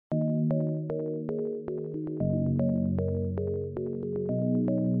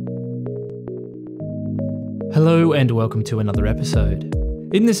Hello and welcome to another episode.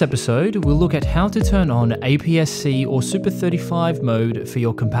 In this episode, we'll look at how to turn on APS-C or Super 35 mode for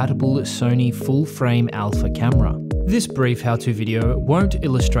your compatible Sony full-frame alpha camera. This brief how-to video won't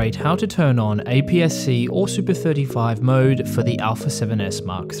illustrate how to turn on APS-C or Super 35 mode for the Alpha 7S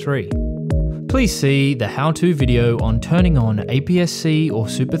Mark III. Please see the how-to video on turning on APS-C or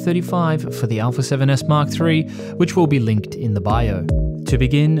Super 35 for the Alpha 7S Mark III, which will be linked in the bio. To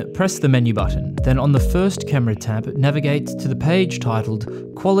begin, press the menu button, then on the first camera tab, navigate to the page titled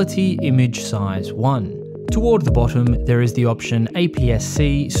Quality Image Size 1. Toward the bottom, there is the option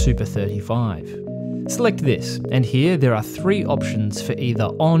APS-C Super 35. Select this, and here there are three options for either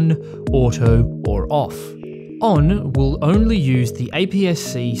on, auto, or off. On will only use the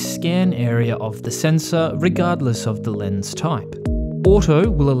APS-C scan area of the sensor regardless of the lens type. Auto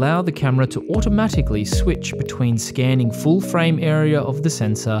will allow the camera to automatically switch between scanning full frame area of the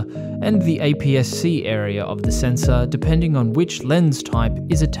sensor and the APS-C area of the sensor depending on which lens type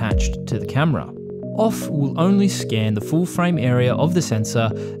is attached to the camera. Off will only scan the full frame area of the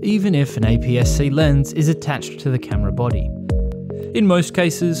sensor even if an APS-C lens is attached to the camera body. In most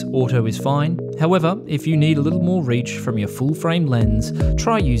cases, auto is fine. However, if you need a little more reach from your full frame lens,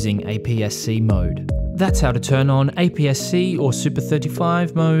 try using APS-C mode. That's how to turn on APS-C or Super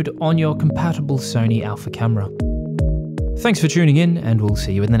 35 mode on your compatible Sony Alpha camera. Thanks for tuning in, and we'll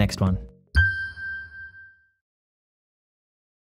see you in the next one.